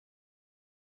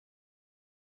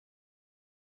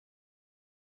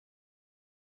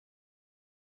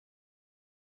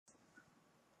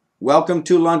Welcome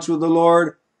to Lunch with the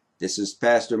Lord. This is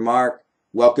Pastor Mark.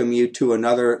 Welcome you to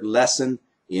another lesson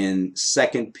in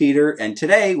 2 Peter. And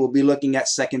today we'll be looking at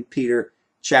 2 Peter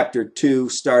chapter 2,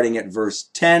 starting at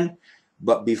verse 10.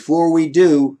 But before we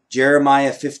do,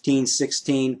 Jeremiah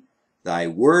 15:16, Thy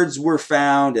words were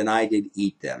found, and I did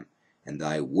eat them. And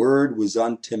thy word was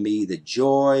unto me the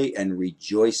joy and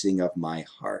rejoicing of my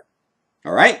heart.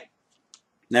 All right?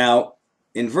 Now,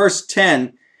 in verse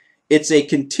 10, it's a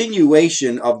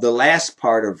continuation of the last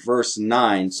part of verse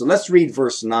 9. So let's read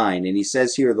verse 9. And he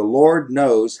says here, The Lord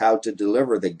knows how to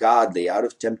deliver the godly out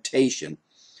of temptation,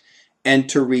 and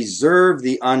to reserve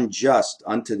the unjust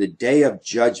unto the day of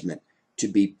judgment to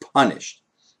be punished.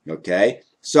 Okay?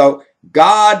 So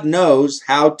God knows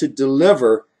how to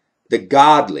deliver the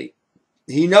godly.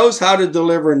 He knows how to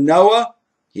deliver Noah.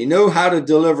 He knew how to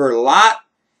deliver Lot.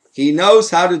 He knows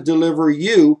how to deliver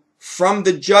you from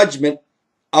the judgment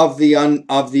of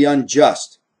the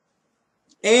unjust.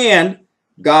 And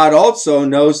God also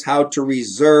knows how to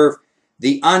reserve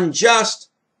the unjust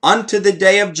unto the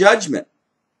day of judgment.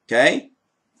 Okay?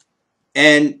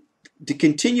 And to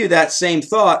continue that same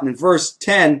thought in verse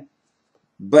 10,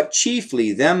 But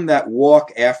chiefly them that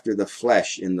walk after the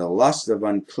flesh in the lust of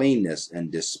uncleanness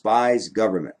and despise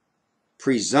government.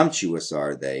 Presumptuous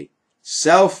are they,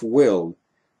 self-willed,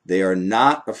 they are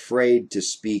not afraid to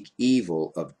speak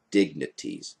evil of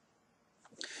dignities.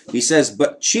 He says,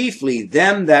 but chiefly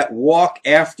them that walk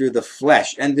after the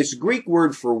flesh. And this Greek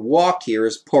word for walk here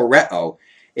is poreo,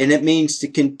 and it means to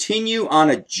continue on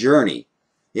a journey.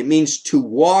 It means to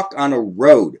walk on a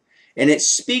road. And it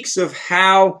speaks of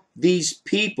how these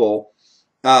people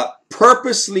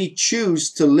purposely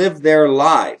choose to live their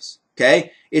lives.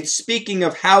 Okay? It's speaking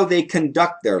of how they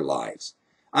conduct their lives.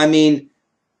 I mean,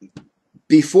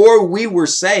 before we were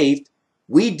saved,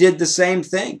 we did the same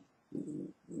thing.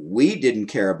 We didn't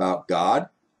care about God.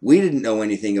 We didn't know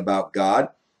anything about God.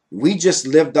 We just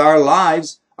lived our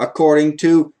lives according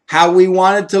to how we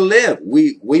wanted to live.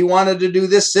 We wanted to do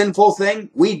this sinful thing.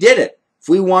 We did it. If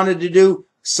we wanted to do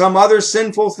some other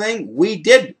sinful thing, we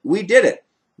did it.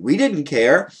 We didn't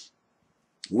care.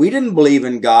 We didn't believe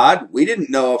in God. We didn't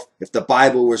know if the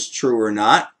Bible was true or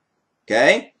not.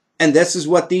 Okay? And this is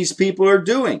what these people are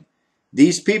doing.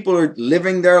 These people are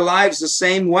living their lives the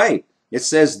same way. It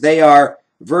says they are,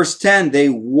 verse 10, they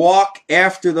walk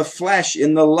after the flesh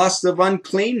in the lust of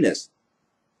uncleanness.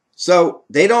 So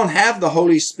they don't have the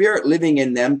Holy Spirit living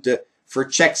in them for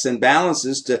checks and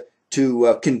balances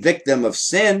to convict them of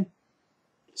sin.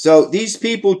 So these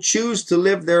people choose to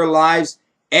live their lives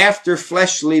after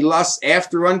fleshly lusts,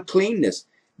 after uncleanness.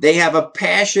 They have a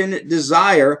passionate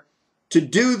desire to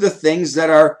do the things that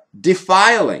are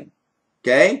defiling.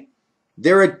 Okay?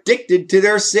 They're addicted to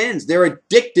their sins. They're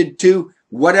addicted to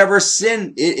whatever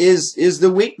sin is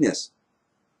the weakness.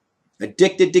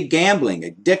 Addicted to gambling,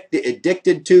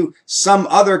 addicted to some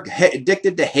other,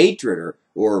 addicted to hatred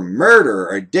or murder,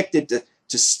 or addicted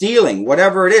to stealing,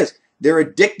 whatever it is. They're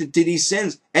addicted to these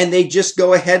sins, and they just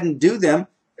go ahead and do them,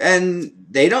 and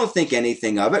they don't think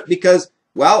anything of it because,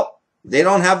 well, they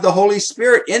don't have the Holy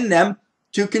Spirit in them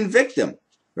to convict them.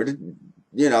 Or to,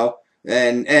 you know,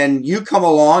 and you come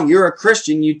along, you're a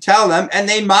Christian, you tell them, and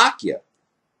they mock you,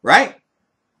 right?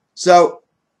 So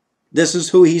this is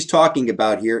who he's talking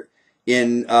about here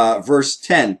in verse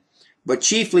 10. But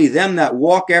chiefly them that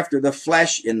walk after the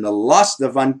flesh in the lust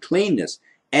of uncleanness,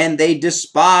 and they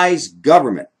despise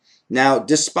government. Now,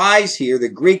 despise here, the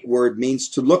Greek word means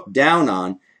to look down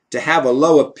on, to have a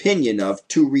low opinion of,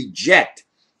 to reject.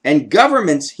 And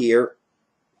governments here,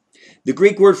 the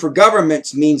Greek word for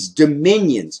governments means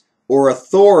dominions or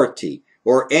authority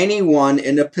or anyone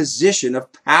in a position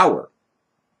of power.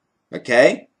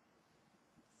 Okay?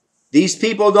 These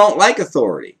people don't like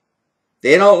authority.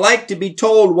 They don't like to be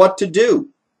told what to do.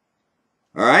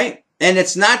 All right? And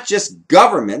it's not just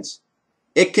governments.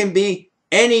 It can be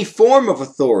any form of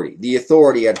authority. The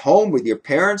authority at home with your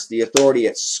parents, the authority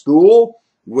at school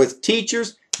with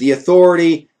teachers, the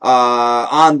authority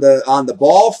on the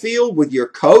ball field with your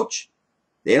coach.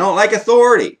 They don't like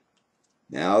authority.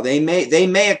 Now, they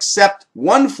may accept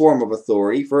one form of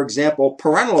authority, for example,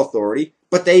 parental authority,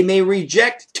 but they may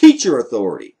reject teacher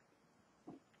authority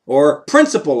or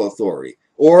principal authority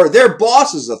or their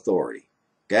boss's authority.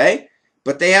 Okay?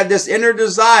 But they have this inner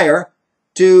desire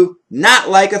to not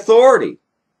like authority.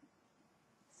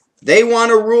 They want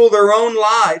to rule their own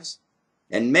lives,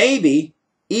 and maybe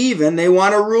even they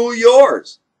want to rule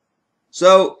yours.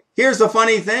 So here's the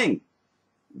funny thing.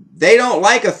 They don't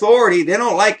like authority. They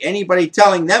don't like anybody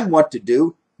telling them what to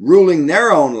do, ruling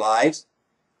their own lives.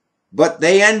 But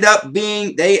they end up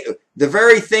being, the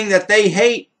very thing that they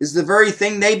hate is the very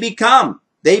thing they become.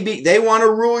 They want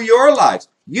to rule your lives.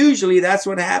 Usually that's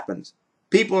what happens.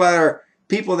 People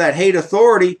that hate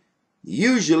authority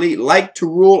usually like to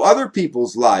rule other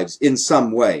people's lives in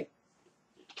some way.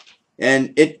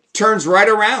 And it turns right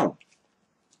around.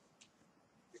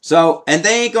 So, and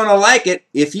they ain't going to like it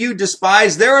if you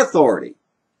despise their authority.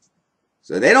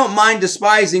 So they don't mind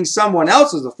despising someone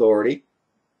else's authority,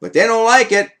 but they don't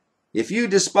like it if you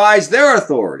despise their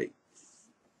authority.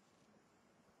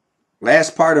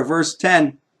 Last part of verse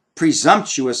 10,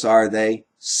 presumptuous are they,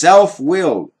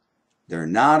 self-willed. They're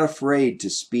not afraid to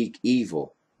speak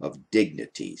evil of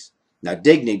dignities. Now,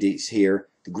 dignities here,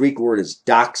 the Greek word is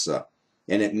doxa,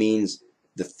 and it means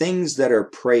the things that are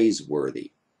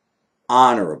praiseworthy,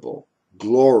 honorable,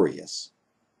 glorious,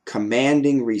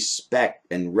 commanding respect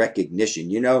and recognition.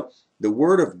 You know, the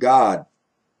Word of God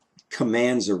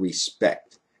commands a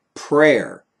respect.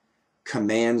 Prayer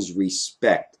commands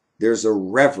respect. There's a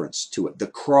reverence to it. The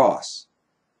cross,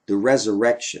 the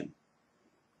resurrection,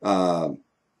 the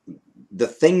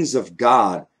things of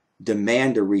God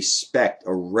demand a respect,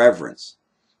 a reverence.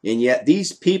 And yet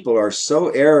these people are so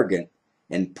arrogant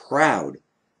and proud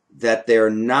that they're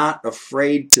not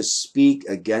afraid to speak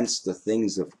against the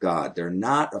things of God. They're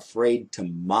not afraid to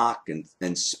mock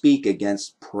and speak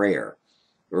against prayer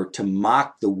or to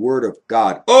mock the Word of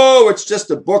God. Oh, it's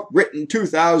just a book written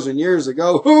 2,000 years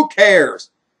ago. Who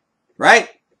cares? Right?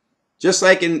 Just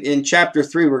like in chapter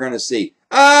 3 we're going to see.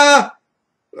 I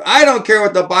don't care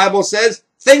what the Bible says.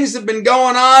 Things have been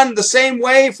going on the same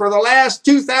way for the last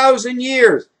 2,000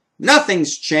 years.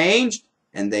 Nothing's changed.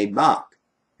 And they mock.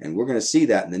 And we're going to see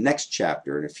that in the next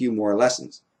chapter in a few more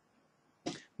lessons.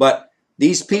 But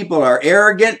these people are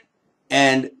arrogant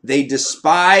and they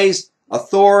despise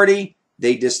authority.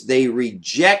 They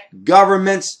reject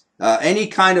governments, any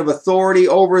kind of authority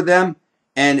over them.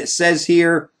 And it says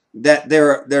here that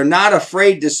they're not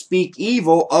afraid to speak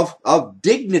evil of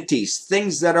dignities,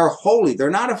 things that are holy. They're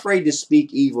not afraid to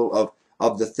speak evil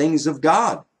of the things of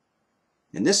God.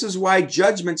 And this is why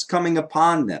judgment's coming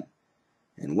upon them.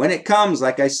 And when it comes,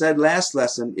 like I said last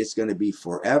lesson, it's going to be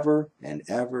forever and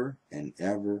ever and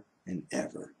ever and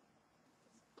ever.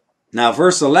 Now,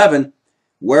 verse 11,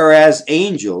 whereas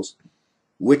angels,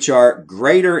 which are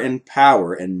greater in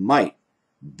power and might,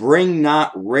 bring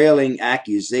not railing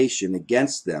accusation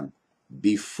against them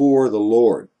before the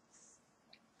Lord.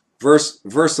 Verse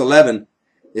 11,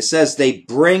 it says they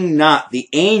bring not, the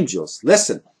angels,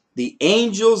 listen, the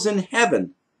angels in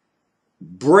heaven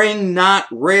bring not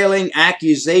railing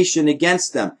accusation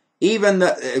against them. Even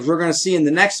as we're going to see in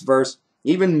the next verse,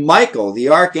 even Michael, the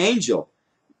archangel,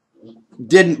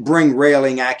 didn't bring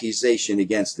railing accusation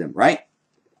against them, right?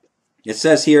 It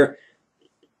says here,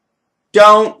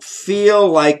 don't feel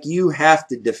like you have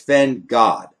to defend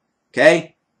God,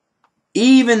 okay?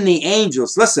 Even the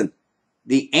angels, listen,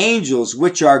 the angels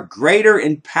which are greater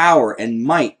in power and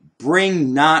might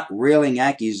bring not railing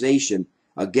accusation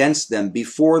against them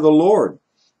before the Lord.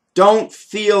 Don't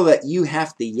feel that you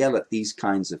have to yell at these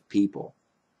kinds of people,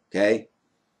 okay?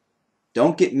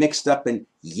 Don't get mixed up in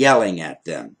yelling at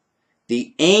them.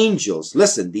 The angels,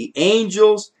 listen, the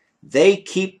angels, they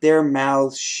keep their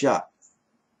mouths shut.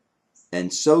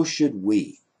 And so should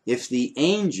we. If the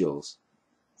angels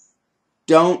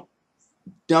don't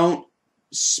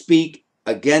speak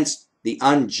against the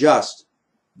unjust,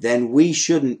 then we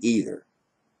shouldn't either.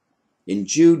 In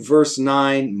Jude verse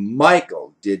 9,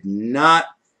 Michael did not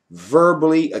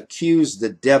verbally accuse the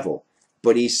devil,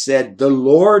 but he said, the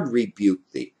Lord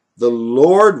rebuked thee. The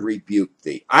Lord rebuked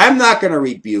thee. I'm not going to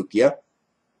rebuke you.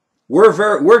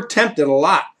 We're tempted a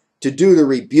lot to do the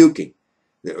rebuking.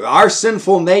 Our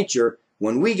sinful nature,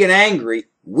 when we get angry,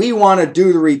 we want to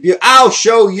do the rebuke. I'll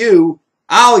show you.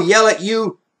 I'll yell at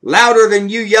you louder than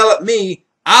you yell at me.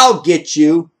 I'll get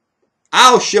you.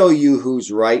 I'll show you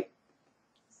who's right.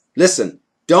 Listen,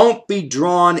 don't be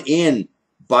drawn in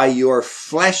by your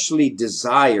fleshly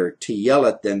desire to yell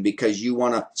at them because you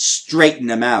want to straighten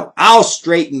them out. I'll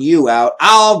straighten you out.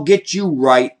 I'll get you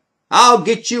right. I'll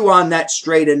get you on that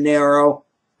straight and narrow.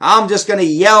 I'm just going to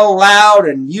yell loud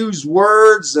and use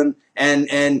words and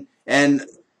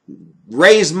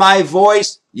raise my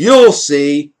voice. You'll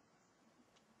see.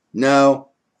 No.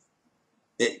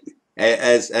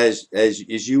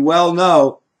 As you well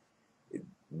know,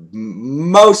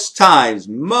 most times,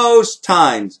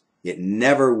 it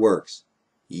never works.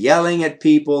 Yelling at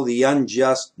people, the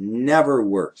unjust, never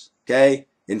works. Okay?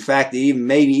 In fact, they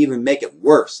maybe even make it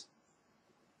worse.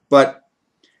 But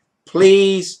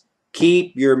please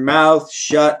keep your mouth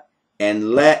shut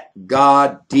and let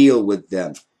God deal with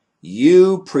them.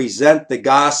 You present the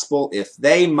gospel. If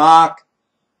they mock,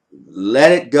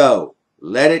 let it go.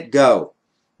 Let it go.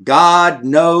 God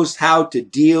knows how to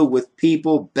deal with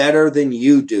people better than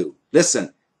you do.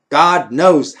 Listen, God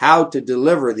knows how to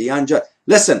deliver the unjust.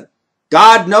 Listen,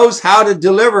 God knows how to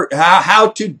deliver, how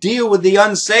to deal with the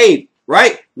unsaved,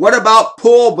 right? What about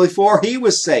Paul before he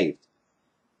was saved?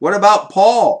 What about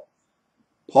Paul?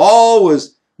 Paul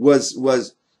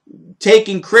was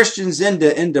taking Christians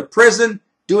into prison,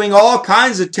 doing all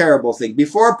kinds of terrible things.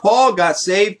 Before Paul got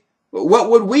saved,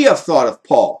 what would we have thought of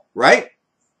Paul, right?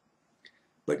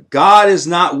 But God is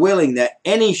not willing that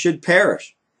any should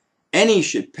perish. Any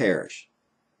should perish.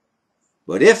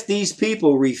 But if these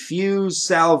people refuse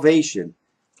salvation,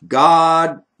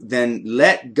 then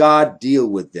let God deal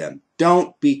with them.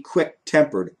 Don't be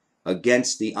quick-tempered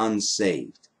against the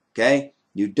unsaved. Okay?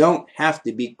 You don't have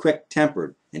to be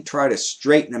quick-tempered and try to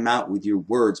straighten them out with your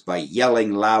words by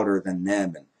yelling louder than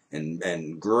them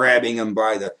and grabbing them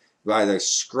by the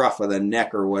scruff of the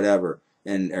neck or whatever.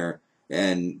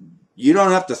 And you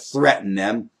don't have to threaten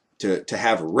them to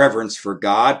have reverence for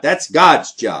God. That's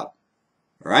God's job.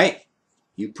 All right?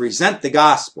 You present the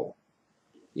gospel.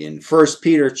 In 1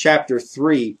 Peter chapter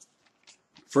 3,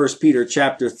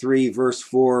 verse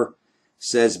 4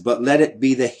 says, "But let it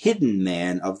be the hidden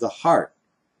man of the heart,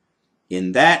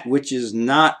 in that which is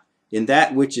not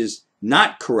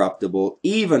corruptible,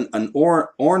 even an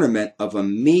ornament of a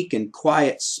meek and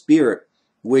quiet spirit,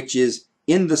 which is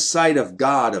in the sight of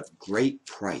God of great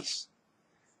price."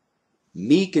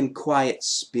 Meek and quiet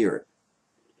spirit.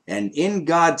 And in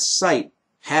God's sight,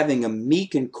 having a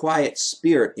meek and quiet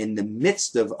spirit in the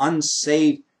midst of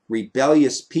unsaved,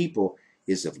 rebellious people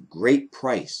is of great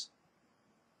price.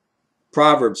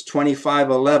 Proverbs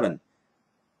 25:11.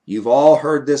 You've all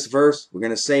heard this verse. We're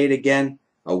going to say it again.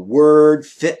 A word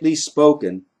fitly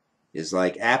spoken is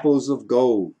like apples of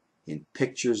gold in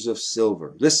pictures of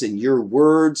silver. Listen, your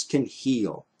words can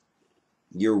heal.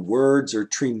 Your words are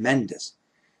tremendous.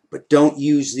 But don't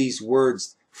use these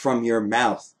words from your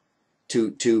mouth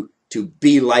to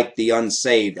be like the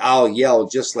unsaved. I'll yell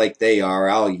just like they are.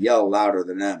 I'll yell louder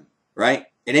than them. Right?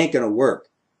 It ain't going to work.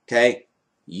 Okay?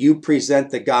 You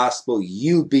present the gospel.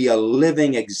 You be a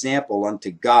living example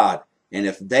unto God. And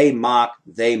if they mock,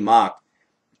 they mock.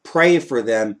 Pray for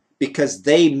them because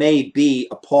they may be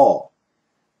a Paul.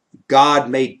 God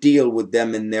may deal with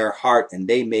them in their heart and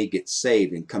they may get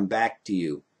saved and come back to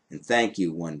you and thank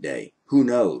you one day. Who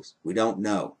knows? We don't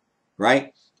know.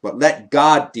 Right? But let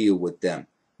God deal with them,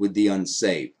 with the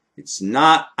unsaved. It's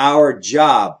not our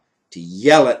job to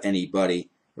yell at anybody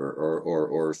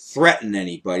or threaten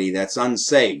anybody that's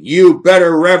unsaved. You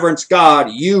better reverence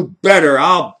God. You better.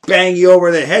 I'll bang you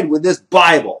over the head with this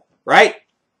Bible. Right?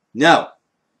 No.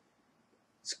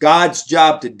 It's God's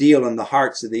job to deal in the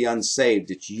hearts of the unsaved.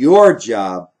 It's your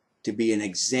job to be an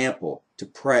example, to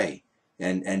pray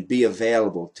and be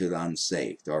available to the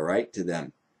unsaved. All right? To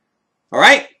them. All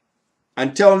right?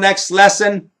 Until next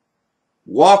lesson,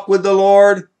 walk with the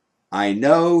Lord. I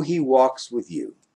know He walks with you.